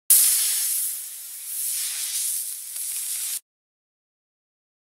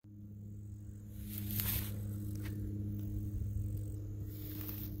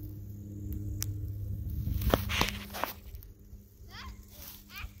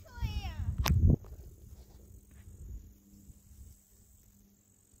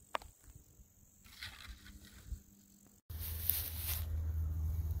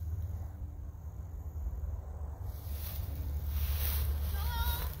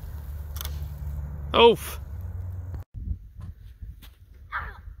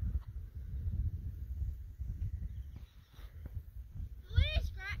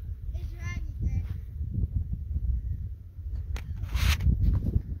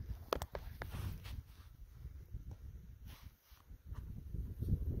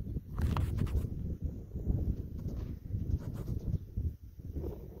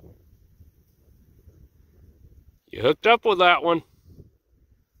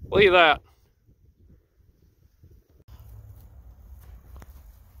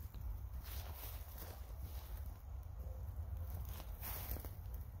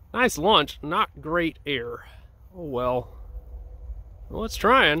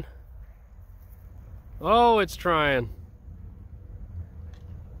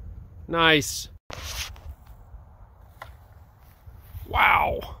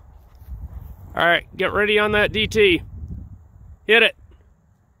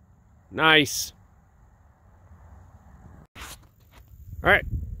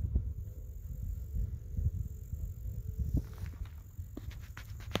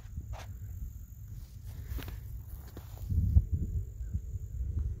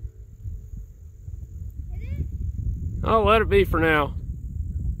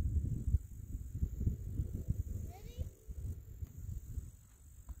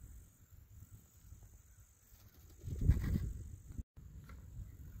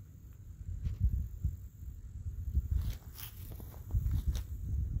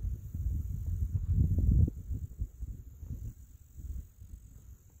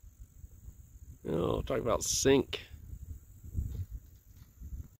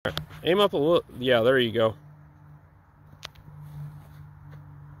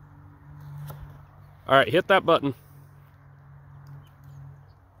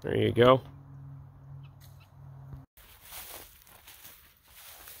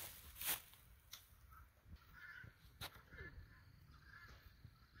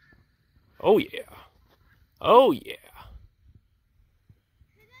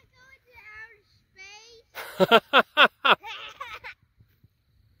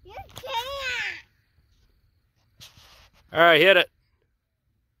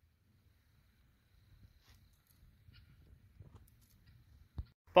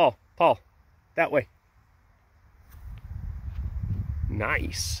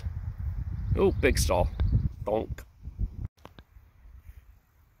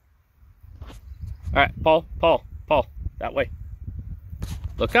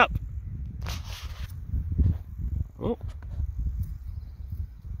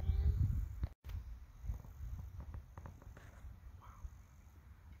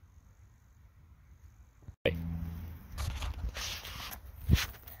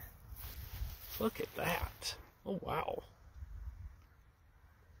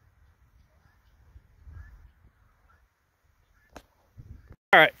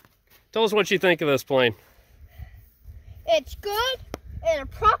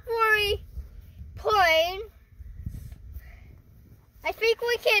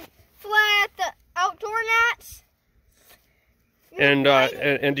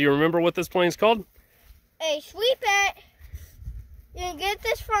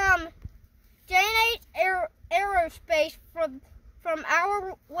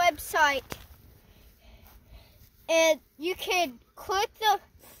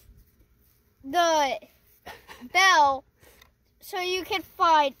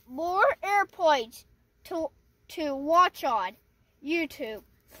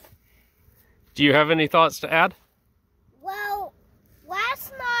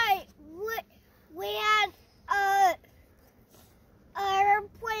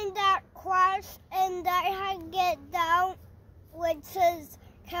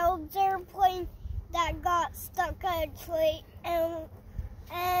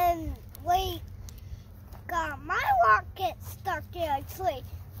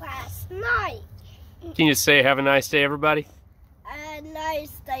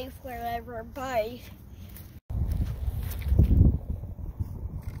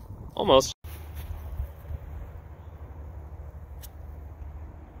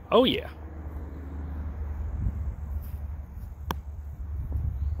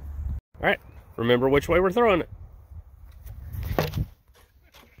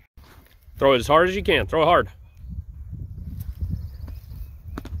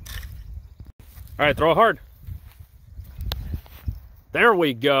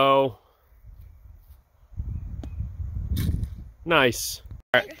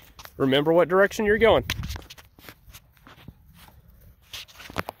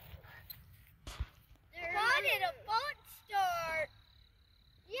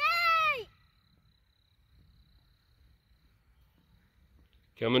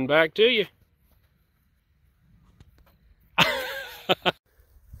Coming back to you.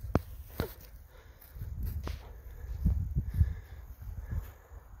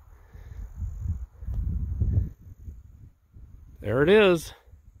 There it is.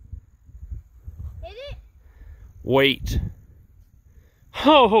 Hit it? Wait.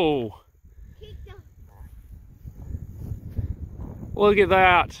 Oh! Look at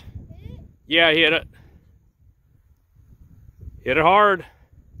that. Hit it? Yeah, hit it. Hit it hard.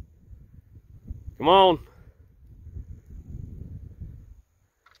 Come on.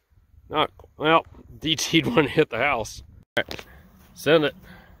 Not, well, DT'd one hit the house. All right, send it.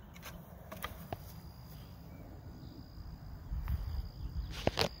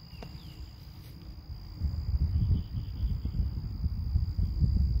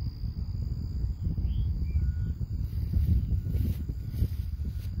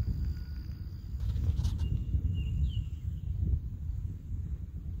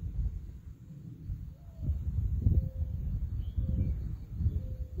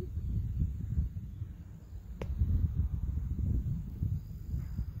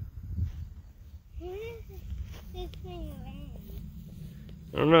 This thing ran.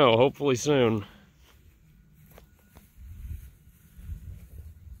 I don't know, hopefully soon.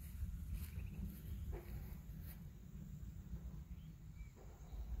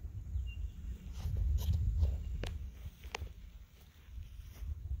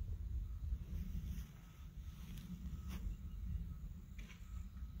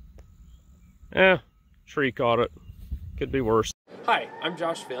 Tree caught it. Could be worse. Hi, I'm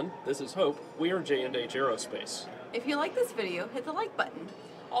Josh Finn. This is Hope. We are J&H Aerospace. If you like this video, hit the like button.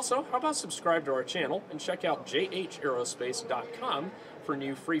 Also, how about subscribe to our channel and check out jhaerospace.com for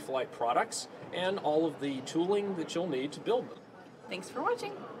new free flight products and all of the tooling that you'll need to build them. Thanks for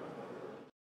watching.